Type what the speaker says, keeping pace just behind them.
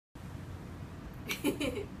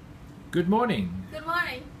Good morning. Good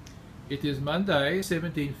morning. It is Monday,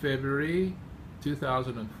 17 February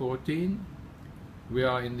 2014. We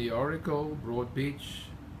are in the Oracle, Broad Beach,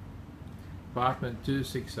 apartment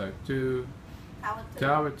 2602,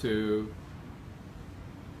 Tower 2,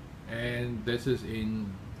 and this is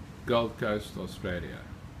in Gold Coast, Australia.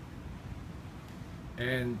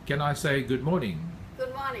 And can I say good morning?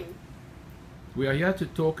 Good morning. We are here to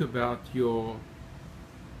talk about your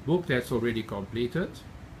book that's already completed.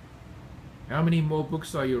 How many more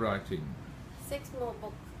books are you writing? 6 more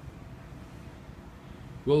books.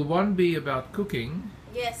 Will one be about cooking?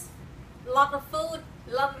 Yes. Lot of food,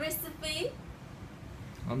 lot of recipe.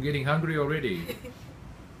 I'm getting hungry already.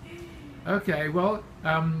 Okay, well,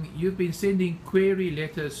 you've been sending query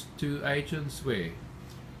letters to agents where?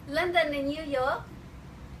 London and New York.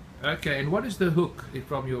 Okay, and what is the hook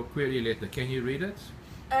from your query letter? Can you read it?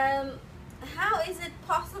 How is it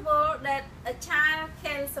possible that a child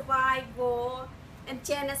can survive war and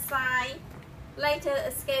genocide, later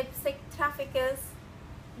escape sick traffickers,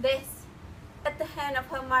 death at the hand of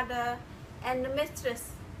her mother and the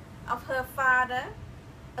mistress of her father,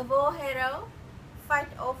 a war hero, fight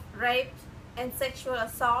off rape and sexual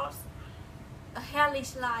assaults, a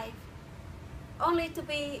hellish life, only to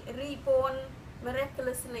be reborn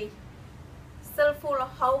miraculously, still full of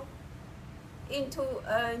hope, into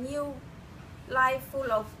a new life full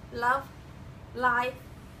of love, life,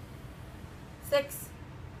 sex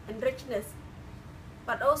and richness,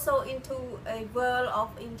 but also into a world of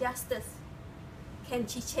injustice. Can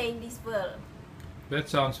she change this world? That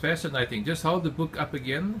sounds fascinating. Just hold the book up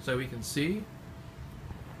again so we can see.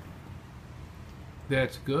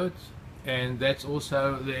 That's good. And that's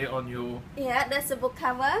also there on your... Yeah, that's the book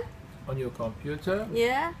cover. On your computer?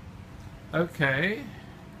 Yeah. Okay.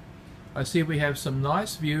 I see we have some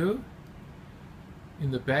nice view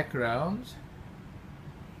in the background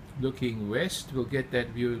looking west. We'll get that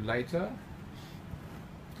view later.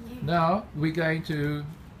 Yeah. Now we're going to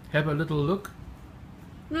have a little look.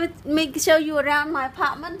 Let me show you around my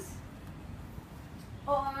apartment.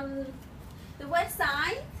 On the west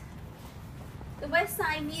side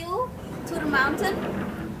view to the mountain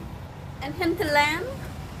and hinterland.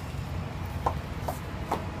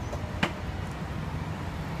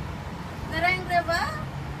 The Rang River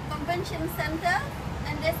Convention Center,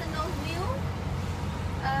 and there's a north view.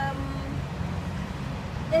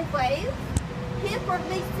 The wave. Here for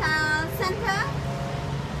big center.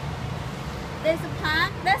 There's a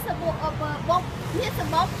park. That's a boat. Here's a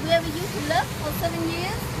boat where we used to live for 7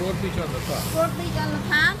 years. Broad Beach on the park. Broad Beach on the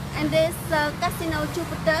park. And there's Casino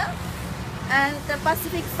Jupiter and the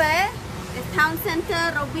Pacific Fair. The town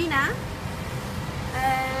center Robina.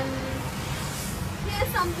 And here's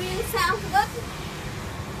some view sounds good.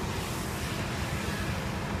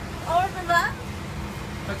 All river.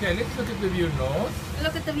 Okay, let's look at the view north.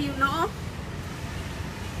 Look at the view north.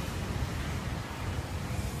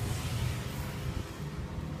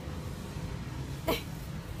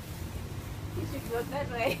 You should go that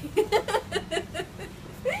way.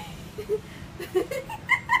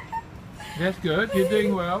 That's good. You're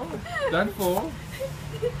doing well. Don't fall.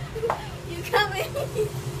 You come in.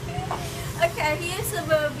 Okay, here's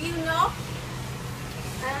the view north.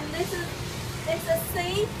 And this is a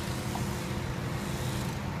sea.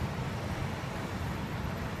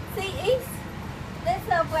 Sea east. There's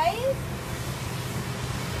a wave.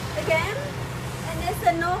 Again. And there's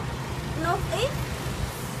a northeast.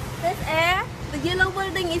 There's air. The yellow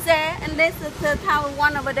building is there. And there's the Tower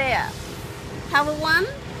 1 over there. Tower 1.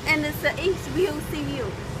 And it's the east view, sea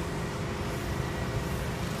view.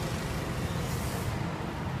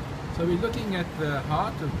 So we're looking at the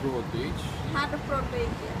heart of Broad Beach. Heart of Broad Beach,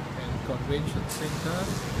 yeah. And Convention Center,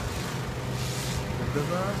 the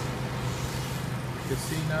river,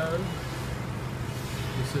 casino,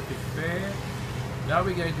 Pacific Fair. Now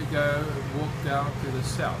we're going to go and walk down to the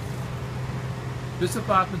south. This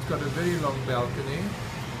apartment's got a very long balcony,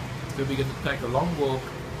 so we're going to take a long walk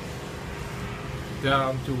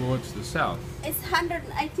down towards the south. It's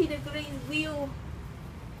 180 degrees view.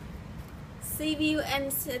 Sea view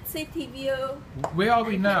and city view. Where are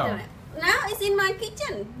we now? Now it's in my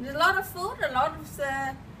kitchen. There's a lot of food, a lot of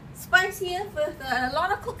spice here, with a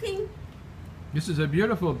lot of cooking. This is a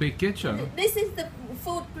beautiful big kitchen. This is the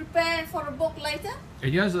food prepared for a book later.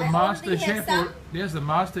 And here's the master chef. There's the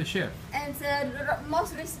master chef. And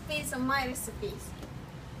most recipes are my recipes.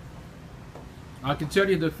 I can tell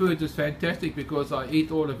you the food is fantastic because I eat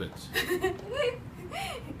all of it.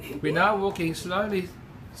 We're now walking slowly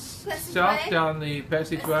south down the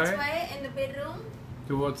passageway in the bedroom.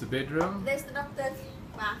 towards the bedroom. There's the doctor's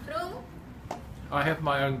bathroom. I have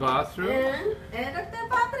my own bathroom. And of the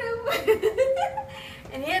bathroom.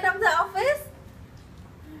 And here of the office.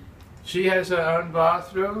 She has her own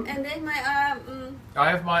bathroom. And then my I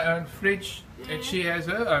have my own fridge, and she has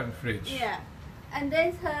her own fridge. yeah. And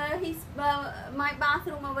there's my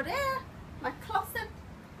bathroom over there. My closet.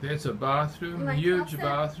 There's a bathroom, My huge closet.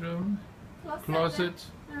 bathroom, closet.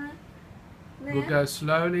 There. We'll go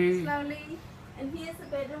slowly. Slowly. And here's the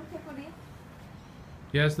bedroom.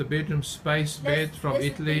 Here's the bedroom space bed from there's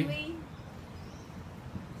Italy. TV.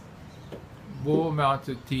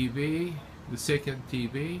 Wall-mounted TV, the second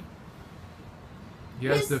TV.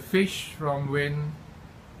 Here's Yes. the fish from when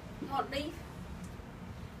Maldives.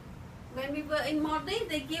 When we were in Maldives,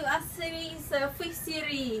 they give us series, fish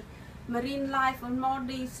series, marine life on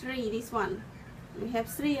Maldives 3. This one, we have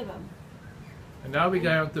 3 of them. And now we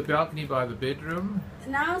go out the balcony by the bedroom.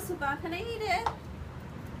 Now it's the balcony there,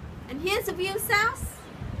 and here's the view south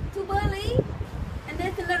to Burley, and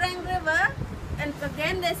there's the Lorraine River, and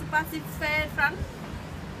again there's a Pacific Fair front,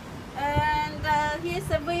 and here's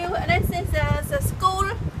the view, and there's a school,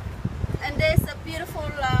 and there's a beautiful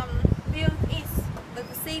view east, the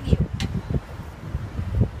sea view.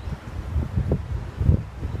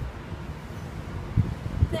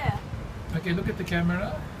 There. Okay, look at the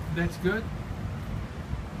camera. That's good.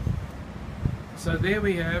 So there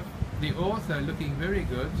we have the author looking very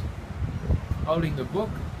good, holding the book.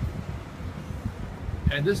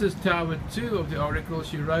 And this is Tower 2 of the Oracle.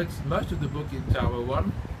 She wrote most of the book in Tower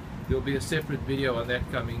 1. There'll be a separate video on that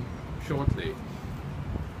coming shortly.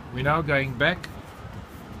 We're now going back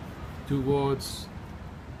towards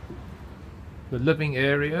the living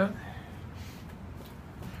area.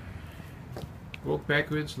 Walk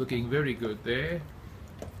backwards, looking very good there.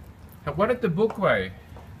 And what did the book weigh?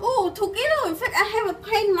 Oh, 2 kilos. In fact, I have a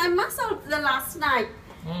pain in my muscle the last night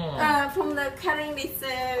from the carrying this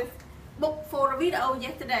book for a video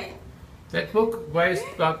yesterday. That book weighs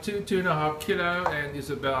about 2.5 kilo and is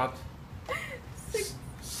about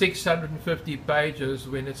 650 pages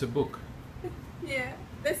when it's a book. Yeah,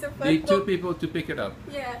 that's the first Need book. 2 people to pick it up.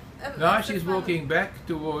 Yeah. Now that's the she's first. walking back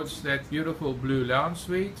towards that beautiful blue lounge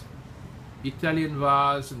suite. Italian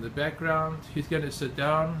vase in the background. She's going to sit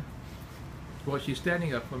down. Well, she's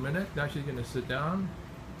standing up for a minute. Now she's going to sit down.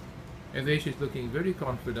 And there she's looking very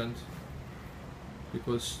confident,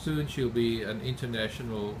 because soon she'll be an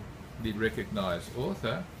internationally recognized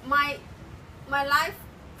author. My life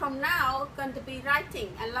from now going to be writing.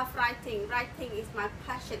 I love writing. Writing is my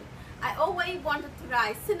passion. I always wanted to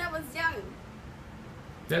write since I was young.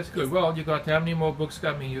 That's good. Well, you got how many more books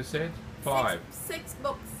coming, you said? 5. 6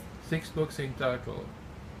 books. 6 books in total.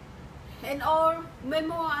 And all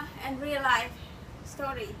memoir and real life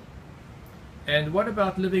story. And what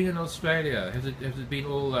about living in Australia? Has it been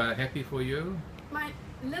all happy for you? My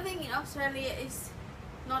living in Australia is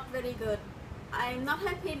not very good. I'm not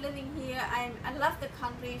happy living here. I love the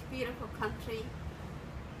country, it's a beautiful country,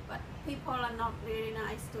 but people are not very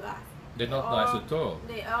nice to us. They're not nice at all.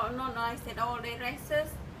 They are not nice at all. They're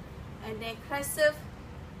racist and they're aggressive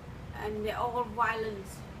and they're all violent.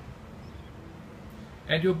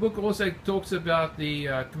 And your book also talks about the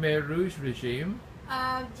Khmer Rouge regime.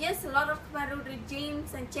 Yes, a lot of Khmer Rouge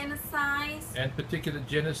regimes and genocides, And particular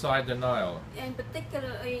genocide denial. and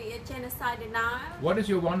particularly genocide denial. What is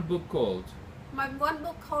your one book called? My one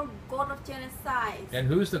book called God of Genocide. And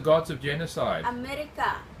who's the gods of genocide?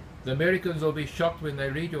 America. The Americans will be shocked when they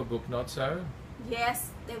read your book, not so?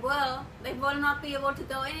 Yes, they will. They will not be able to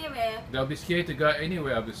go anywhere. They'll be scared to go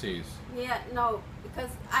anywhere overseas Yeah, no, because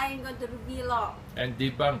I am going to reveal all. and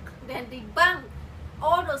debunk. Then debunk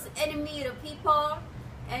all those enemy of people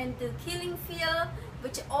and the killing field,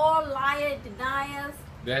 which all liar, deniers.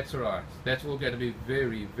 That's right. That's all going to be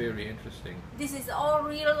very, very interesting. This is all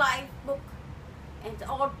real life book and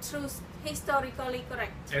all truth, historically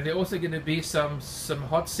correct. And there are also going to be some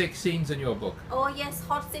hot sex scenes in your book. Oh yes,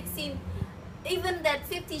 hot 16. Even that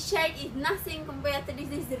 50 Shades is nothing compared to this.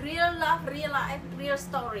 This is real love, real life, real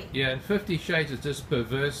story. Yeah, and 50 Shades is just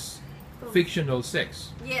perverse, fictional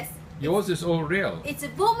sex. Yes. Yours is all real. It's a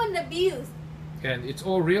woman abuse. And it's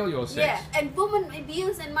all real, your sex. Yeah, and woman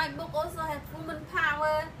abuse, and my book also has woman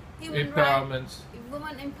power, human Empowerment. rights,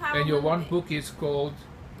 woman empowerment. And your one book is called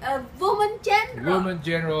Woman General. Woman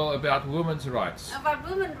General, about women's rights. About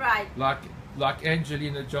women rights. Like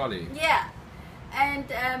Angelina Jolie. Yeah, and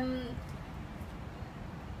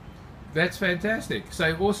That's fantastic.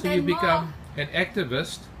 So also you And become an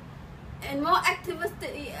activist and more activists,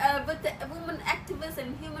 with the women activists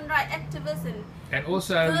and human rights activists and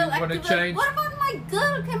also girl you want to activists. change. What about my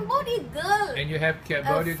girl, Cambodian girl? And you have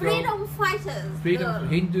Cambodia girl, freedom fighters, freedom girl.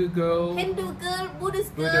 Hindu girl, Hindu girl,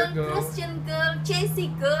 Buddhist Buddha girl, girl. Christian girl,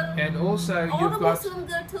 JC girl, and also all you've the got Muslim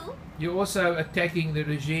girl too. you're also attacking the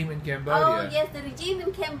regime in Cambodia. Oh yes, the regime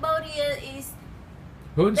in Cambodia is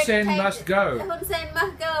Hun Sen dictator. must go. Hun Sen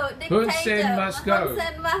must go. Dictator. Hun Sen must go. Hun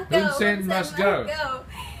Sen must go. Hun Sen must go.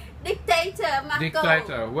 Dictator must go.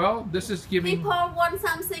 Dictator. Well, this is giving People want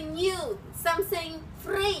something new, something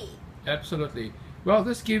free. absolutely. Well,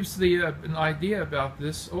 this gives the an idea about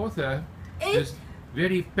this author. Is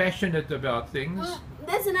very passionate about things.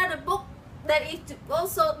 There's another book that is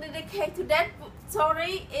also dedicated to that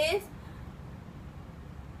story. Is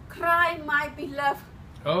Cry My Beloved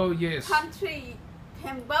Oh yes. Country,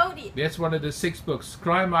 Cambodia. That's one of the 6 books.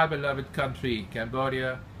 Cry My Beloved Country,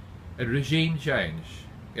 Cambodia, a regime change.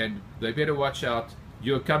 And they better watch out.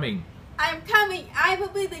 You're coming. I'm coming. I will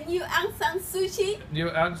be the new Aung San Suu Kyi. New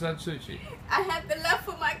Aung San Suu Kyi. I have the love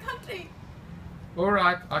for my country. All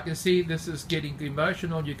right, I can see this is getting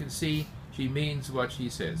emotional. You can see she means what she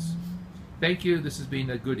says. Thank you. This has been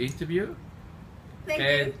a good interview. Thank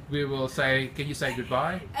And you. we will say, can you say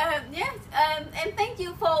goodbye? Yes, and thank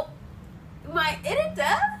you for my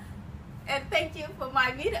editor, and thank you for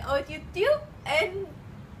my video on YouTube and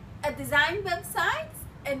a design website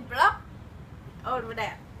and blog over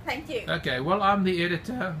there. Thank you. Okay, well, I'm the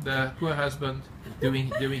editor, the poor husband,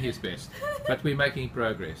 doing his best. But we're making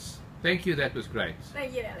progress. Thank you, that was great.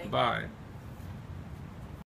 Thank you, darling. Bye.